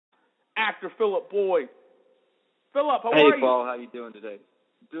actor Philip Boyd. Philip, how Hey, are you? Paul, how you doing today?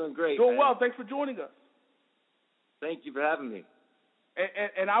 Doing great, Doing man. well. Thanks for joining us. Thank you for having me.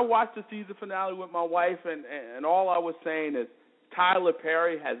 And I watched the season finale with my wife, and all I was saying is Tyler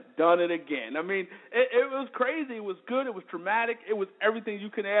Perry has done it again. I mean, it was crazy. It was good. It was dramatic. It was everything you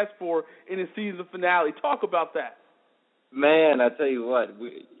can ask for in a season finale. Talk about that. Man, I tell you what,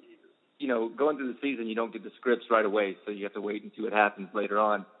 going through the season, you don't get the scripts right away, so you have to wait and see what happens later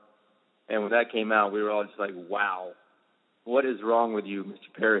on. And when that came out, we were all just like, wow, what is wrong with you,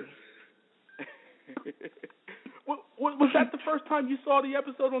 Mr. Perry? Was that the first time you saw the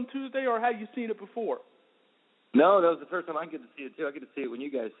episode on Tuesday, or had you seen it before? No, that was the first time I get to see it, too. I get to see it when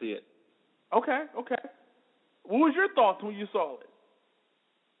you guys see it. Okay. What was your thoughts when you saw it?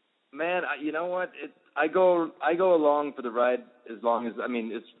 Man, you know what? I go along for the ride as long as,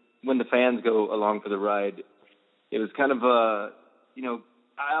 it's when the fans go along for the ride. It was kind of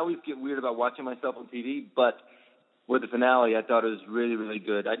I always get weird about watching myself on TV, but with the finale, I thought it was really, really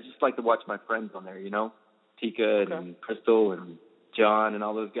good. I just like to watch my friends on there, Tika and Crystal and John and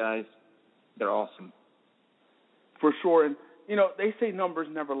all those guys. They're awesome. For sure. And, they say numbers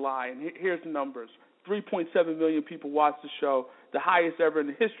never lie. And here's the numbers. 3.7 million people watched the show, the highest ever in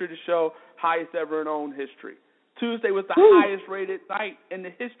the history of the show, highest ever in OWN history. Tuesday was the highest rated night in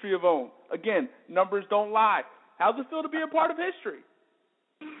the history of OWN. Again, numbers don't lie. How's it feel to be a part of history?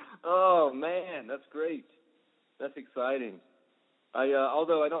 Oh, man, that's great. That's exciting.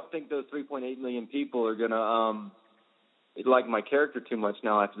 Although I don't think those 3.8 million people are going to like my character too much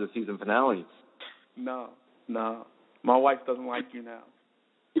now after the season finale. No. My wife doesn't like you now.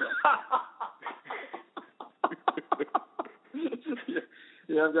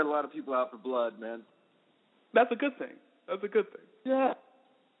 Yeah, I've got a lot of people out for blood, man. That's a good thing.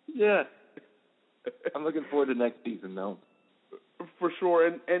 Yeah. I'm looking forward to next season, though. For sure.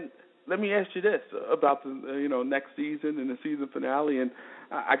 And let me ask you this about the next season and the season finale. And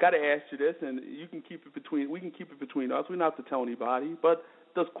I got to ask you this, and we can keep it between us. We don't have to tell anybody. But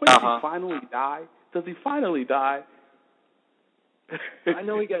does Quincy finally die? Does he finally die? I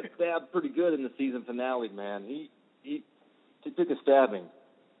know he got stabbed pretty good in the season finale, man. He took a stabbing.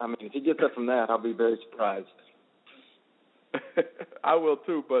 I mean, if he gets up from that, I'll be very surprised. I will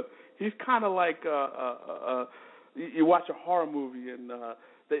too, but he's kind of like you watch a horror movie and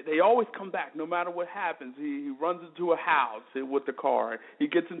they always come back no matter what happens. He runs into a house with the car. He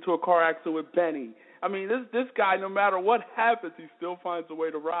gets into a car accident with Benny. I mean, this guy, no matter what happens, he still finds a way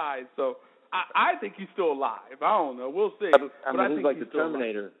to rise. So I think he's still alive. I don't know. We'll see. I think he's like the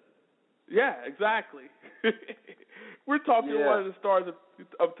Terminator. Alive. Yeah, exactly. We're talking to one of the stars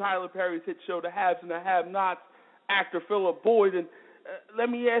of Tyler Perry's hit show, The Haves and the Have-Nots, actor Philip Boyd. And let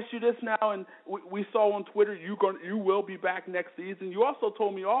me ask you this now, and we saw on Twitter you will be back next season. You also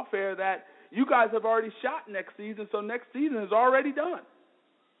told me off air that you guys have already shot next season, so next season is already done.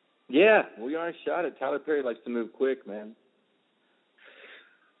 Yeah, we already shot it. Tyler Perry likes to move quick, man.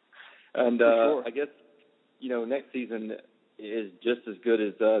 And sure. I guess, next season is just as good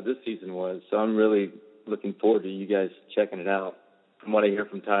as this season was. So I'm really looking forward to you guys checking it out from what I hear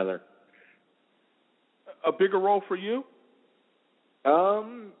from Tyler. A bigger role for you?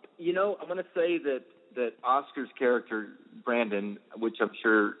 I'm going to say that Oscar's character, Brandon, which I'm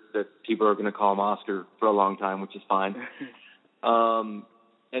sure that people are going to call him Oscar for a long time, which is fine. And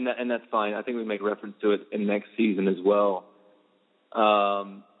that's fine. I think we make reference to it in next season as well.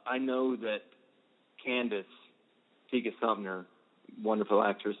 I know that Candace, Tika Sumner, wonderful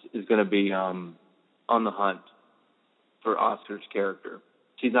actress, is going to be on the hunt for Oscar's character.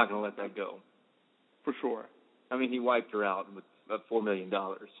 She's not going to let that go. For sure. I mean, he wiped her out with $4 million.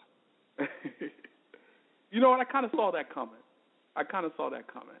 You know what? I kind of saw that coming.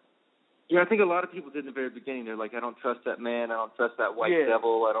 Yeah, I think a lot of people did in the very beginning. They're like, I don't trust that man. I don't trust that white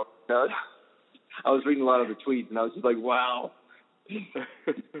devil. I don't know. I was reading a lot of the tweets, and I was just like, wow. These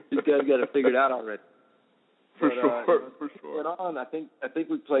guys got it figured out already. For sure. I think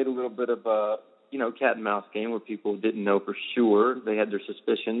we played a little bit of a cat and mouse game where people didn't know for sure. They had their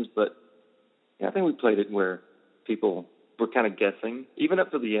suspicions, but yeah, I think we played it where people were kind of guessing, even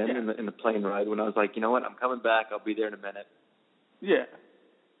up to the end in the plane ride when I was like, you know what, I'm coming back. I'll be there in a minute. Yeah,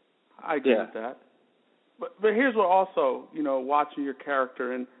 I agree with that. But here's what also, watching your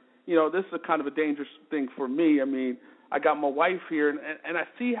character, and this is a kind of a dangerous thing for me. I mean, I got my wife here, and I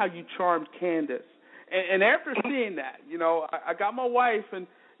see how you charmed Candace. And after seeing that, I got my wife, and,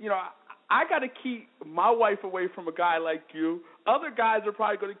 I got to keep my wife away from a guy like you. Other guys are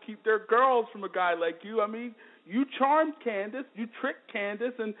probably going to keep their girls from a guy like you. I mean, you charmed Candace, you tricked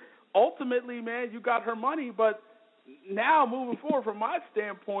Candace, and ultimately, man, you got her money. But now, moving forward, from my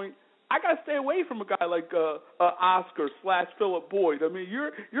standpoint, I gotta stay away from a guy like Oscar / Philip Boyd. I mean,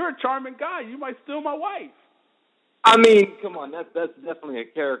 you're a charming guy. You might steal my wife. I mean, come on, that's definitely a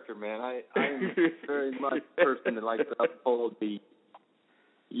character, man. I am very much a person that likes to uphold the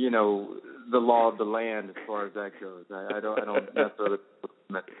law of the land as far as that goes. I don't mess with it.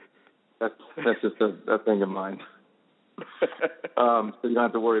 That's just a thing of mine. So you don't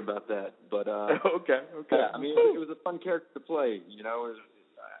have to worry about that. But okay. Yeah, I mean, it was a fun character to play.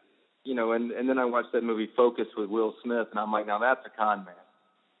 And then I watched that movie Focus with Will Smith, and I'm like, now that's a con man.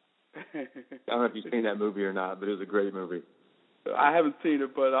 I don't know if you've seen that movie or not, but it was a great movie. I haven't seen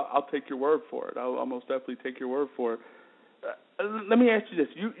it, but I'll take your word for it. I'll most definitely take your word for it. Let me ask you this: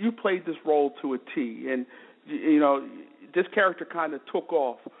 you played this role to a T, and this character kind of took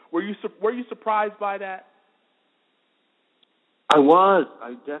off. Were you surprised by that? I was.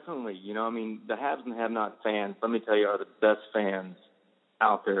 I definitely. I mean, the haves and have-not fans, let me tell you, are the best fans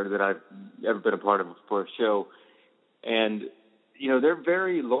out there that I've ever been a part of for a show, and they're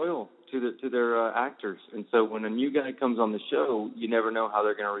very loyal to their actors, and so when a new guy comes on the show, you never know how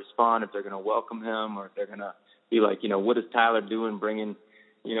they're going to respond, if they're going to welcome him, or if they're going to be like, what is Tyler doing, bringing,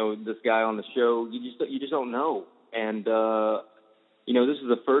 this guy on the show? You just don't know, and this is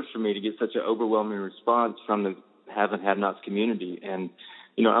the first for me to get such an overwhelming response from the have and have-nots community, and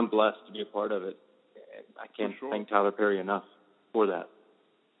I'm blessed to be a part of it. I can't thank Tyler Perry enough for that.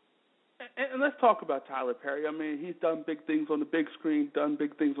 And let's talk about Tyler Perry. I mean, he's done big things on the big screen, done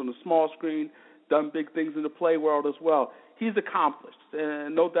big things on the small screen, done big things in the play world as well. He's accomplished,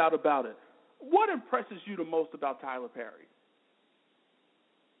 and no doubt about it. What impresses you the most about Tyler Perry?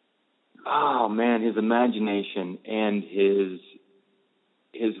 Oh, man, his imagination and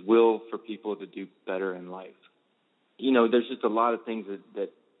his will for people to do better in life. There's just a lot of things that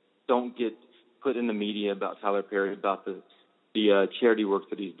don't get put in the media about Tyler Perry, about the charity work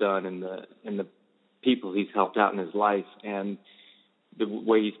that he's done and the people he's helped out in his life, and the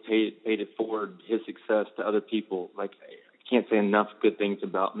way he's paid it forward, his success to other people. Like, I can't say enough good things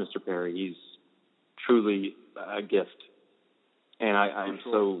about Mr. Perry. He's truly a gift, and I'm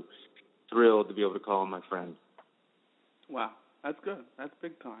so thrilled to be able to call him my friend. Wow, that's good. That's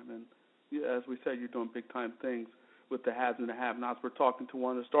big time. And as we said, you're doing big time things with the haves and the have-nots. We're talking to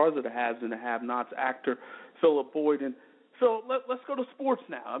one of the stars of the haves and the have-nots, actor Philip Boyd. And Phil, let's go to sports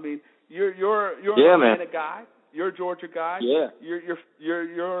now. I mean, you're an Atlanta guy. You're a Georgia guy. Yeah.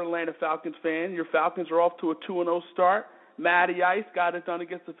 You're an Atlanta Falcons fan. Your Falcons are off to a 2-0 start. Matty Ice got it done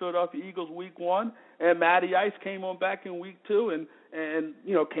against the Philadelphia Eagles week 1, and Matty Ice came on back in week 2 and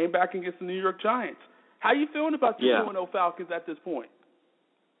came back against the New York Giants. How you feeling about the 2-0 Falcons at this point?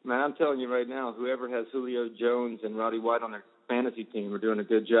 Man, I'm telling you right now, whoever has Julio Jones and Roddy White on their fantasy team are doing a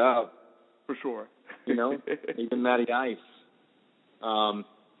good job. For sure. Even Matty Ice. I'm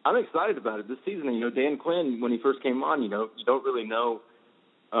excited about it this season. Dan Quinn, when he first came on, you don't really know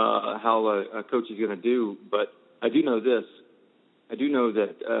how a coach is going to do, but I do know this. I do know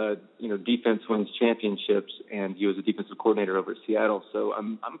that defense wins championships, and he was a defensive coordinator over at Seattle. So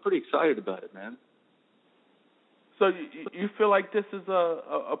I'm pretty excited about it, man. So you feel like this is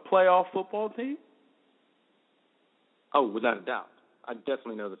a playoff football team? Oh, without a doubt. I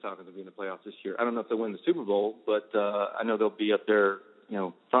definitely know the Falcons will be in the playoffs this year. I don't know if they'll win the Super Bowl, but I know they'll be up there,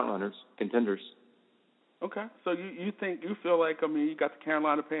 front runners, contenders. Okay. So you feel like, you got the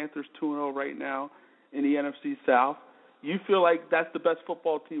Carolina Panthers 2-0 right now in the NFC South. You feel like that's the best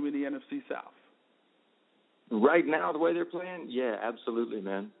football team in the NFC South? Right now, the way they're playing, yeah, absolutely,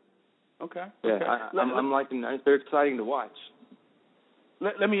 man. Okay. Yeah, okay. I'm liking it. They're exciting to watch.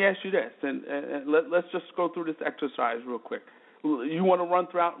 Let me ask you this, and let's just go through this exercise real quick. You want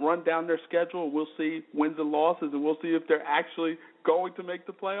to run down their schedule? We'll see wins and losses, and we'll see if they're actually going to make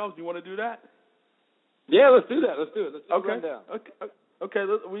the playoffs. You want to do that? Yeah, let's do that. Let's do it. Let's do okay. Rundown. Okay.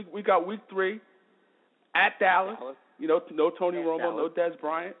 We got week 3 at Dallas. No Tony Romo, no Dez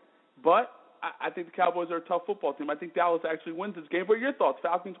Bryant, but I think the Cowboys are a tough football team. I think Dallas actually wins this game. What are your thoughts?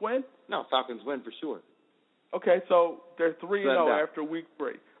 Falcons win? No, Falcons win for sure. Okay, so they're 3-0 after week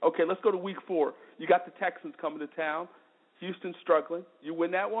 3. Okay, let's go to week 4. You got the Texans coming to town. Houston's struggling. You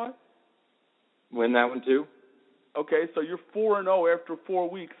win that one? Win that one too. Okay, so you're 4-0 after 4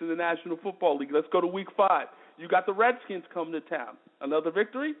 weeks in the National Football League. Let's go to week 5. You got the Redskins coming to town. Another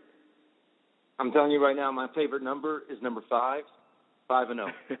victory? I'm telling you right now, my favorite number is number 5.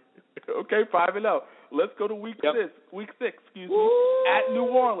 5-0. Okay, 5-0. Let's go to week 6. Week 6, excuse me. At New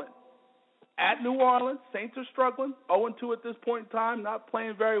Orleans. At New Orleans, Saints are struggling. 0-2 at this point in time, not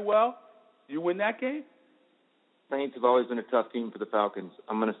playing very well. You win that game? Saints have always been a tough team for the Falcons.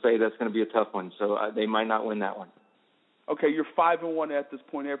 I'm going to say that's going to be a tough one, so they might not win that one. Okay, you're 5-1 at this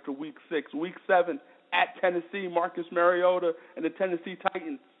point after Week 6. Week 7 at Tennessee, Marcus Mariota and the Tennessee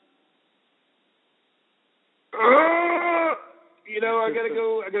Titans. I gotta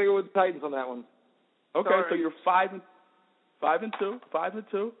go with the Titans on that one. Okay, Sorry. so you're 5-2.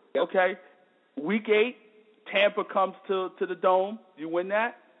 5-2. Yep. Okay, Week 8, Tampa comes to the Dome. You win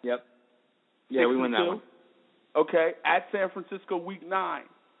that? Yep. Yeah, we win that one. Okay, at San Francisco, Week 9.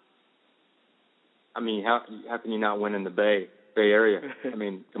 I mean, how can you not win in the Bay Area? I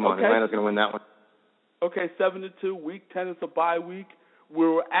mean, come on, Okay. Atlanta's gonna win that one. Okay, 7-2. Week 10 is a bye week.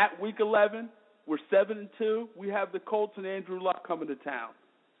 We're at Week 11. We're 7-2. We have the Colts and Andrew Luck coming to town.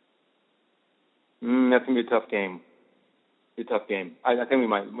 That's gonna be a tough game. I think we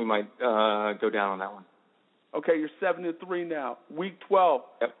might go down on that one. Okay, you're 7-3 now. Week 12.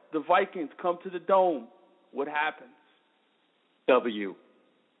 Yep. The Vikings come to the Dome. What happens? W.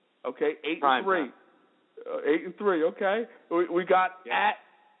 Okay, 8-3. Prime 8-3. Okay. We got Yep. at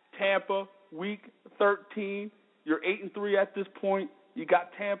Tampa, Week 13. You're 8-3 at this point. You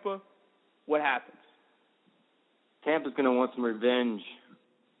got Tampa. What happens? Tampa's gonna want some revenge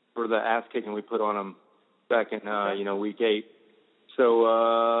for the ass kicking we put on them back in Week 8. So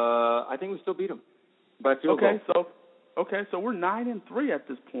I think we still beat them by a field goal. So we're 9-3 at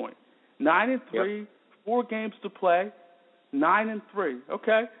this point. 9-3, Yep. 4 games to play. 9-3.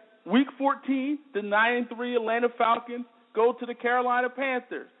 Okay. Week 14, the 9-3 Atlanta Falcons go to the Carolina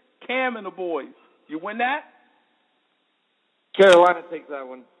Panthers. Cam and the boys. You win that? Carolina takes that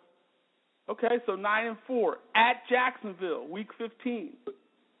one. Okay, so 9-4 at Jacksonville, Week 15.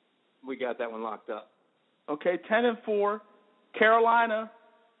 We got that one locked up. Okay, 10-4, Carolina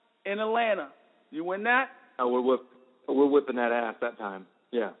and Atlanta. You win that? Oh, we're whipping that ass that time.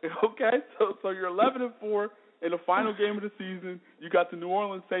 Yeah. Okay, so you're 11-4 in the final game of the season. You got the New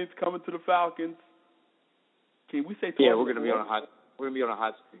Orleans Saints coming to the Falcons. Can we say 12? Yeah, we're gonna be on a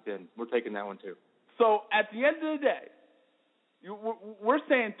hot streak then. We're taking that one too. So at the end of the day, we're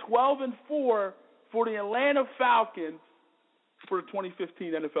saying 12-4 for the Atlanta Falcons for the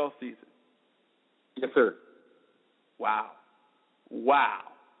 2015 NFL season. Yes, sir. Wow.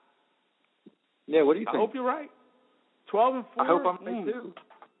 Yeah, what do you think? I hope you're right. 12-4. I hope I'm right too.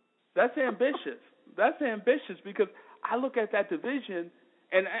 That's ambitious because I look at that division,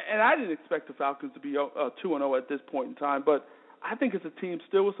 and I didn't expect the Falcons to be 2-0 at this point in time, but I think it's a team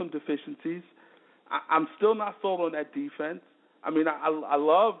still with some deficiencies. I'm still not sold on that defense. I mean, I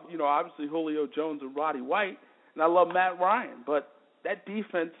love, obviously Julio Jones and Roddy White, and I love Matt Ryan, but that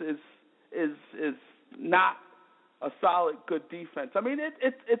defense is not a solid, good defense. I mean,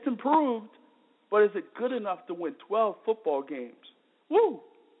 it's improved, but is it good enough to win 12 football games? Woo!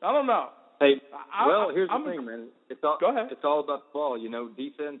 I don't know. Hey, here's the thing, man. Go ahead. It's all about the ball.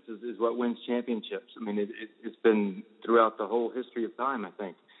 Defense is what wins championships. I mean, it's been throughout the whole history of time, I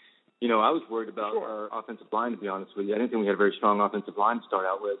think. I was worried about our offensive line, to be honest with you. I didn't think we had a very strong offensive line to start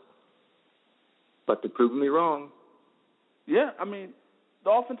out with. But they're proving me wrong. Yeah, I mean, the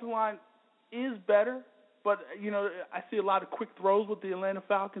offensive line is better, but, I see a lot of quick throws with the Atlanta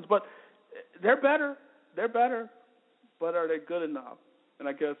Falcons. But they're better. But are they good enough? And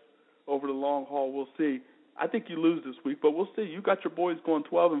I guess over the long haul, we'll see. I think you lose this week, but we'll see. You got your boys going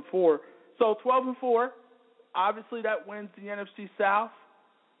 12-4. So 12-4, obviously that wins the NFC South.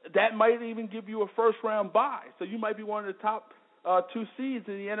 That might even give you a first-round bye. So you might be one of the top 2 seeds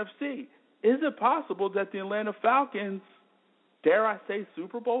in the NFC. Is it possible that the Atlanta Falcons, dare I say,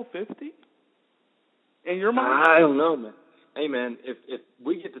 Super Bowl 50? In your mind? I don't know, man. Hey, man, if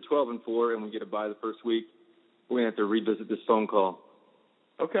we get to 12-4 and we get a bye the first week, we're going to have to revisit this phone call.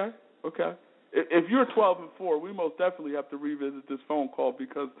 Okay. If you're 12-4, we most definitely have to revisit this phone call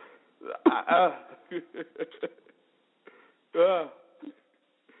because I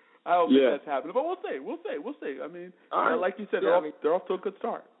don't think that's happening. But we'll see. I mean, like you said, they're off to a good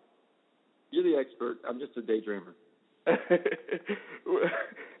start. You're the expert. I'm just a daydreamer.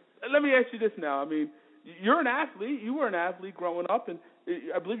 Let me ask you this now. I mean, you're an athlete. You were an athlete growing up, and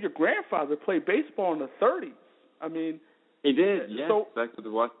I believe your grandfather played baseball in the 30s. I mean, he did. Yeah, so, back with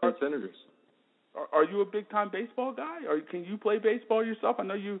the Washington Senators. Are you a big-time baseball guy? Or can you play baseball yourself? I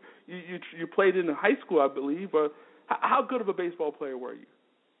know you played in high school, I believe. How good of a baseball player were you?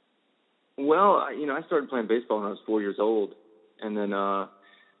 Well, I started playing baseball when I was 4 years old, and then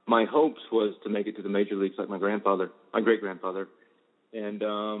my hopes was to make it to the major leagues like my great-grandfather, and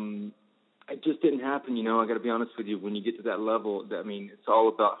it just didn't happen. I got to be honest with you. When you get to that level, I mean, it's all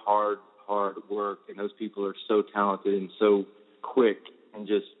about hard work, and those people are so talented and so quick and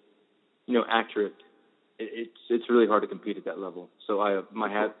just accurate. It's really hard to compete at that level. So my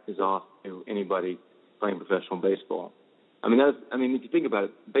hat is off to anybody playing professional baseball. I mean, if you think about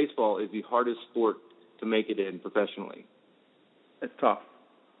it, baseball is the hardest sport to make it in professionally. It's tough.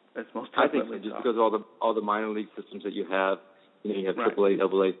 It's most definitely tough. I think so, just because all the minor league systems that you have. You have right. AAA,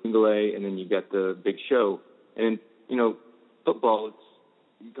 AA, Single A, and then you got the big show. And football,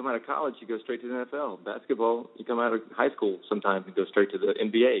 you come out of college, you go straight to the NFL. Basketball, you come out of high school sometimes and go straight to the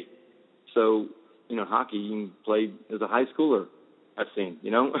NBA. So, hockey, you can play as a high schooler, I've seen,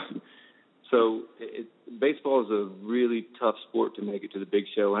 So baseball is a really tough sport to make it to the big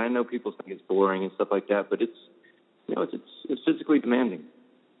show. And I know people think it's boring and stuff like that, but it's physically demanding.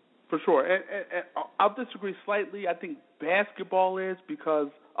 For sure. And I'll disagree slightly. I think basketball is because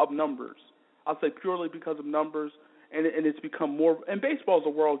of numbers. I'll say purely because of numbers. And it's become more, and baseball is a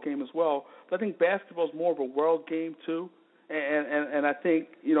world game as well, but I think basketball is more of a world game too. And I think,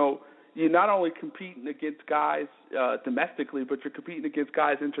 you're not only competing against guys domestically, but you're competing against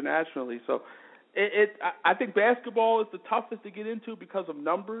guys internationally. So I think basketball is the toughest to get into because of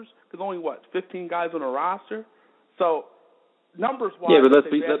numbers, because only, 15 guys on a roster? So numbers-wise, yeah,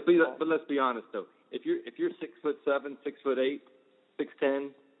 but let's be honest though. If you're 6'7", 6'8", 6'10",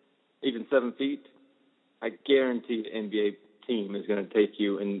 even 7 feet, I guarantee the NBA team is going to take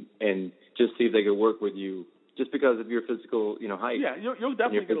you and just see if they can work with you, just because of your physical, height. Yeah, you'll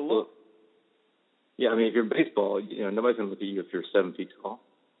definitely get a look. Yeah, I mean, if you're in baseball, nobody's going to look at you if you're 7 feet tall.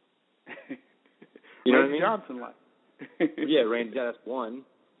 You know what I mean? Johnson like. Yeah, Randy, that's one.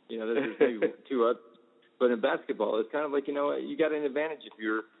 There's maybe two others. But in basketball, it's kind of like, you got an advantage if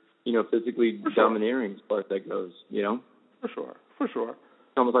you're, physically domineering as far as that goes, For sure.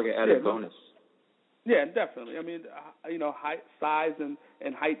 It's almost like an added bonus. Yeah, definitely. I mean, height, size,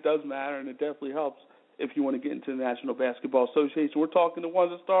 and height does matter, and it definitely helps if you want to get into the National Basketball Association. We're talking to one of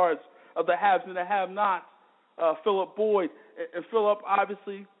the stars of the haves and the have-nots, Philip Boyd. And Philip,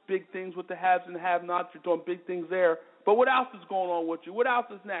 obviously, big things with the haves and the have-nots. You're doing big things there. But what else is going on with you? What else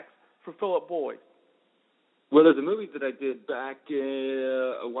is next for Philip Boyd? Well, there's a movie that I did back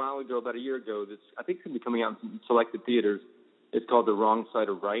a while ago, about a year ago, that's I think it's going to be coming out in selected theaters. It's called The Wrong Side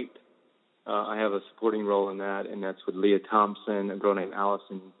of Right. I have a supporting role in that, and that's with Leah Thompson, a girl named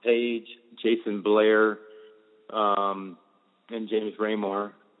Allison Page, Jason Blair, and James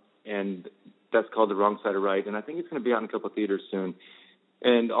Raymore, and that's called The Wrong Side of Right, and I think it's going to be out in a couple of theaters soon.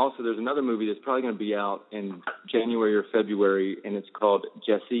 And also there's another movie that's probably going to be out in January or February, and it's called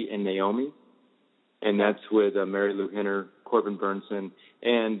Jesse and Naomi, and that's with Mary Lou Henner, Corbin Burnson,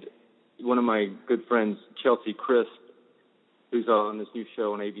 and one of my good friends, Chelsea Christ, who's on this new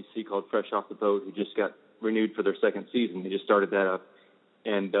show on ABC called Fresh Off the Boat, who just got renewed for their second season. They just started that up.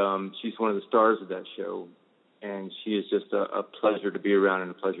 And she's one of the stars of that show. And she is just a pleasure to be around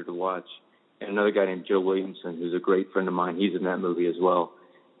and a pleasure to watch. And another guy named Joe Williamson, who's a great friend of mine, he's in that movie as well.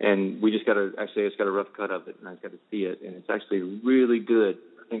 And I just got a rough cut of it, and I got to see it. And it's actually really good.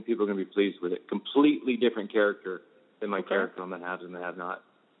 I think people are going to be pleased with it. Completely different character than my character on The Haves and the Have-Not.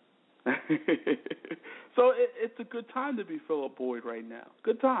 So it's a good time to be Philip Boyd right now.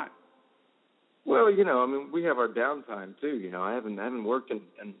 Good time. Well, we have our downtime too. I haven't worked in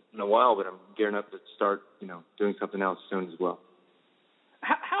a while, but I'm gearing up to start, doing something else soon as well.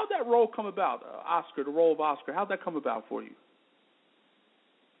 How'd that role come about, Oscar? The role of Oscar. How'd that come about for you?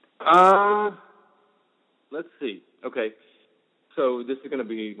 Let's see. Okay. So this is going to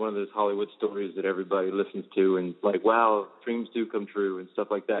be one of those Hollywood stories that everybody listens to and like, wow, dreams do come true and stuff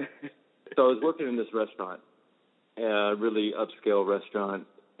like that. So I was working in this restaurant, a really upscale restaurant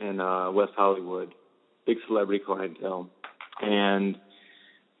in West Hollywood, big celebrity clientele. And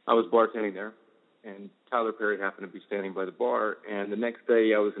I was bartending there, and Tyler Perry happened to be standing by the bar. And the next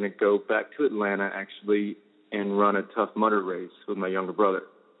day I was going to go back to Atlanta, actually, and run a Tough Mudder race with my younger brother.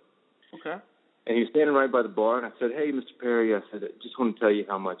 Okay. And he was standing right by the bar, and I said, hey, Mr. Perry, I said, I just want to tell you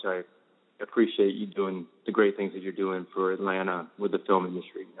how much I appreciate you doing the great things that you're doing for Atlanta with the film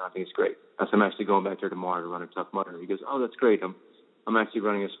industry. I think it's great. I said, I'm actually going back there tomorrow to run a Tough Mudder. He goes, oh, that's great. I'm actually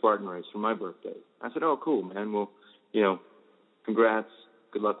running a Spartan race for my birthday. I said, oh, cool, man. Well, congrats.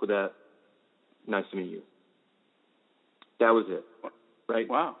 Good luck with that. Nice to meet you. That was it, right?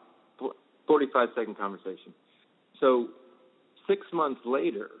 Wow. 45-second conversation. So 6 months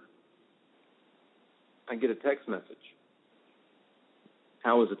later, I get a text message.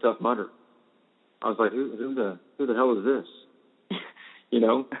 How was the Tough Mudder? I was like, who the hell is this?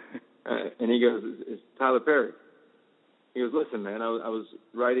 And he goes, it's Tyler Perry. He goes, listen, man, I was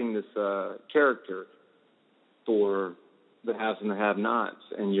writing this character for the Haves and the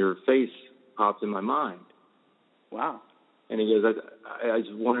Have-Nots, and your face popped in my mind. Wow. And he goes, I was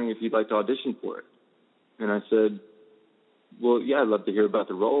wondering if you'd like to audition for it. And I said, well, yeah, I'd love to hear about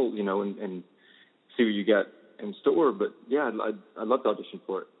the role, and see what you got in store, but yeah, I'd love to audition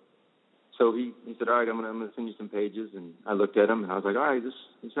for it. So he said, all right, I'm gonna send you some pages, and I looked at them, and I was like, all right,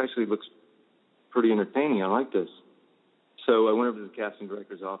 this actually looks pretty entertaining. I like this. So I went over to the casting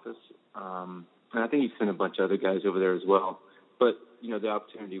director's office, and I think he sent a bunch of other guys over there as well. But the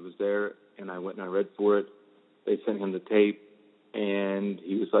opportunity was there, and I went and I read for it. They sent him the tape, and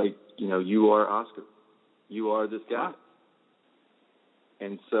he was like, you are Oscar, you are this guy.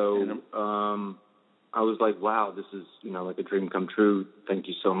 And so I was like, wow, this is like a dream come true. Thank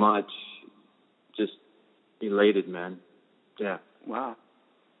you so much. Just elated, man. Yeah. Wow.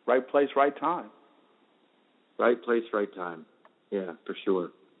 Right place, right time. Right place, right time. Yeah, for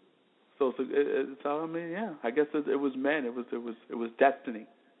sure. So I mean, yeah, I guess it was meant. It was destiny.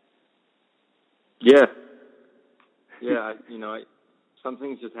 Yeah. Yeah. Some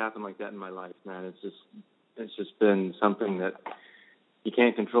things just happen like that in my life, man. It's just been something that you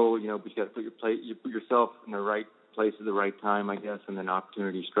can't control, but you got to put yourself in the right place at the right time, I guess, and then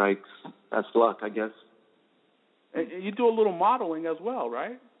opportunity strikes. That's luck, I guess. And you do a little modeling as well,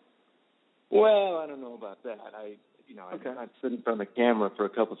 right? Well, I don't know about that. Okay. I've stood in front of the camera for a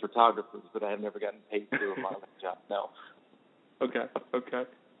couple of photographers, but I have never gotten paid to do a modeling job. No. Okay.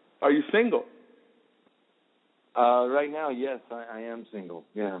 Are you single? Right now, yes, I am single.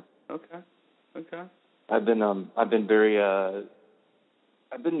 Yeah. Okay. I've been a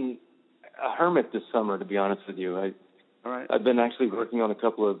hermit this summer, to be honest with you. All right. I've been actually working on a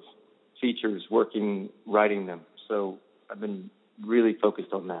couple of features, writing them. So I've been really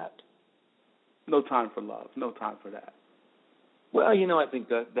focused on that. No time for love. No time for that. Well, I think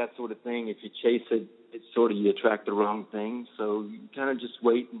that sort of thing, if you chase it, it's sort of you attract the wrong thing. So you kind of just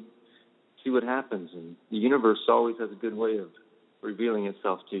wait and see what happens. And the universe always has a good way of revealing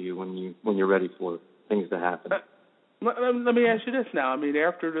itself to you when you're ready for things to happen. Let me ask you this now. I mean,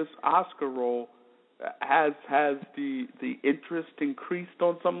 after this Oscar role, has the interest increased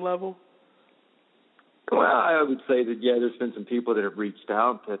on some level? Well, I would say that, yeah, there's been some people that have reached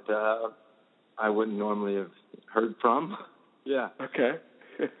out that I wouldn't normally have heard from. Yeah. Okay.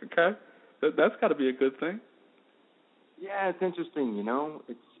 That's got to be a good thing. Yeah, it's interesting,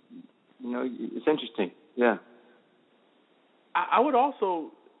 It's interesting, yeah. I would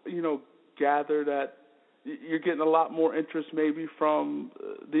also, gather that you're getting a lot more interest maybe from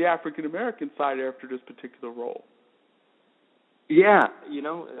the African-American side after this particular role. Yeah,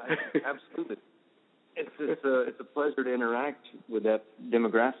 absolutely. It's a pleasure to interact with that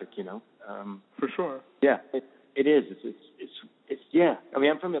demographic, For sure. Yeah, it is. It's yeah. I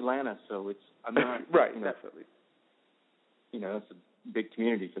mean, I'm from Atlanta, so I'm not right. Definitely. It's a big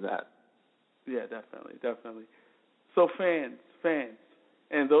community for that. Yeah, definitely. So fans,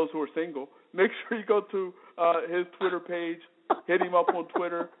 and those who are single, make sure you go to his Twitter page. Hit him up on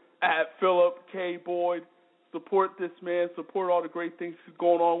Twitter at Philip K. Boyd. Support this man. Support all the great things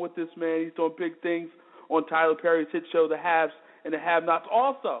going on with this man. He's doing big things on Tyler Perry's hit show, The Haves and the Have-Nots.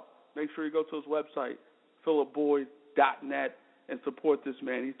 Also, make sure you go to his website, philipboyd.net, and support this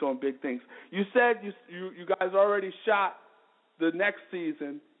man. He's doing big things. You said you guys already shot the next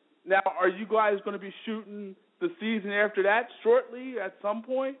season. Now, are you guys going to be shooting the season after that shortly at some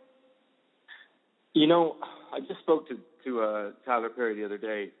point? I just spoke to Tyler Perry the other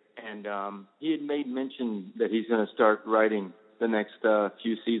day, and he had made mention that he's going to start writing the next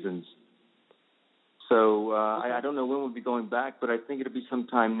few seasons. So I don't know when we'll be going back, but I think it'll be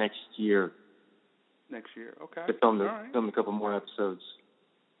sometime next year. Next year, okay. To film a couple more episodes.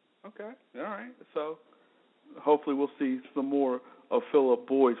 Okay, all right. So hopefully we'll see some more of Philip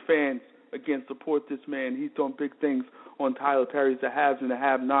Boyd. Fans, again, support this man. He's doing big things on Tyler Perry's The Haves and the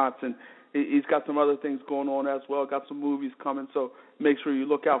Have-Nots, and he's got some other things going on as well. Got some movies coming, so make sure you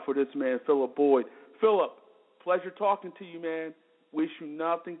look out for this man, Philip Boyd. Philip, pleasure talking to you, man. Wish you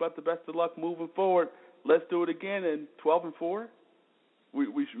nothing but the best of luck moving forward. Let's do it again in 12-4. We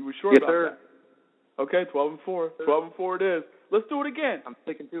sure yes, about sir. that? Okay, 12-4. 12-4 it is. Let's do it again. I'm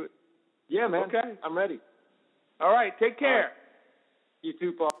sticking to it. Yeah, man. Okay. I'm ready. All right, take care. You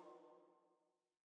too, Paul.